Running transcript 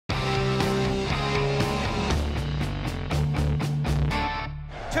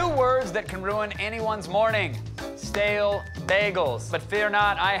Two words that can ruin anyone's morning. Stale bagels. But fear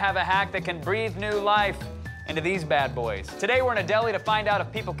not, I have a hack that can breathe new life into these bad boys. Today we're in a deli to find out if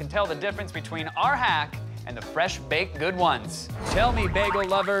people can tell the difference between our hack and the fresh baked good ones. Tell me, bagel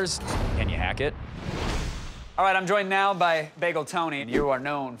lovers, can you hack it? All right, I'm joined now by Bagel Tony. You are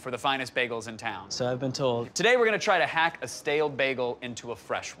known for the finest bagels in town. So I've been told. Today we're gonna try to hack a stale bagel into a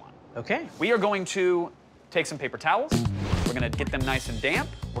fresh one. Okay. We are going to take some paper towels. We're gonna get them nice and damp.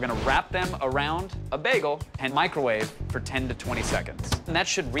 We're gonna wrap them around a bagel and microwave for 10 to 20 seconds. And that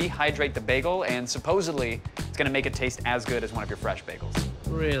should rehydrate the bagel, and supposedly it's gonna make it taste as good as one of your fresh bagels.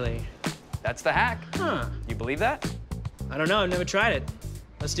 Really? That's the hack. Huh. You believe that? I don't know, I've never tried it.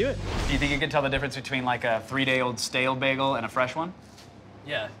 Let's do it. Do you think you can tell the difference between like a 3-day-old stale bagel and a fresh one?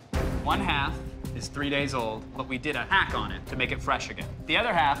 Yeah. One half is 3 days old, but we did a hack on it to make it fresh again. The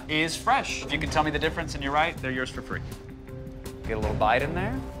other half is fresh. If you can tell me the difference and you're right, they're yours for free. Get a little bite in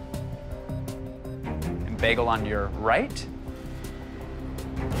there. And bagel on your right.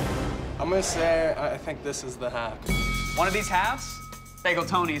 I'm gonna say I think this is the hack. One of these halves, Bagel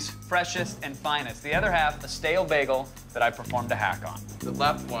Tony's freshest and finest. The other half, a stale bagel that I performed a hack on. The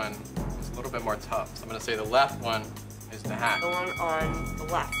left one is a little bit more tough, so I'm gonna say the left one is the hack. The one on the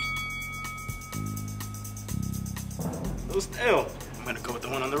left. A little stale. I'm gonna go with the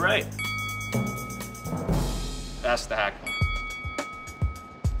one on the right. That's the hack one.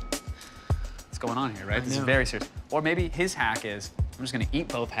 What's going on here, right? This is very serious. Or maybe his hack is, I'm just gonna eat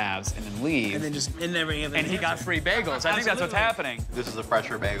both halves and then leave. And then just never give And he got free bagels. I think that's what's happening. This is a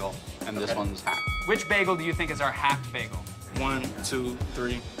fresher bagel, and this one's hacked. Which bagel do you think is our hacked bagel? 1, 2,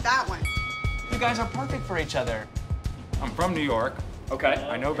 3. That one. You guys are perfect for each other. I'm from New York. Okay.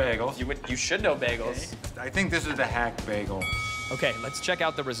 I know bagels. You should know bagels. I think this is the hacked bagel. Okay, let's check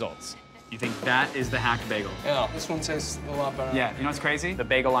out the results. You think that is the hacked bagel? Yeah, this one tastes a lot better. Yeah, you know what's crazy? The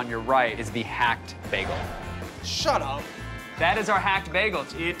bagel on your right is the hacked bagel. Shut up. That is our hacked bagel.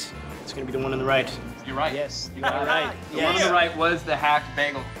 It's gonna be the one on the right. You're right. Yes, you are right. The one on the right was the hacked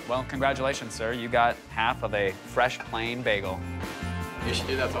bagel. Well, congratulations, sir. You got half of a fresh, plain bagel. You should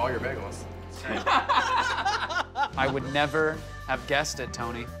do that to all your bagels. I would never have guessed it,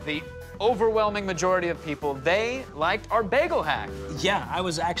 Tony. The overwhelming majority of people, they liked our bagel hack. Yeah, I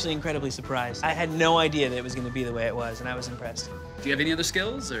was actually incredibly surprised. I had no idea that it was going to be the way it was, and I was impressed. Do you have any other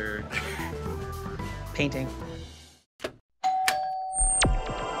skills, or? Painting.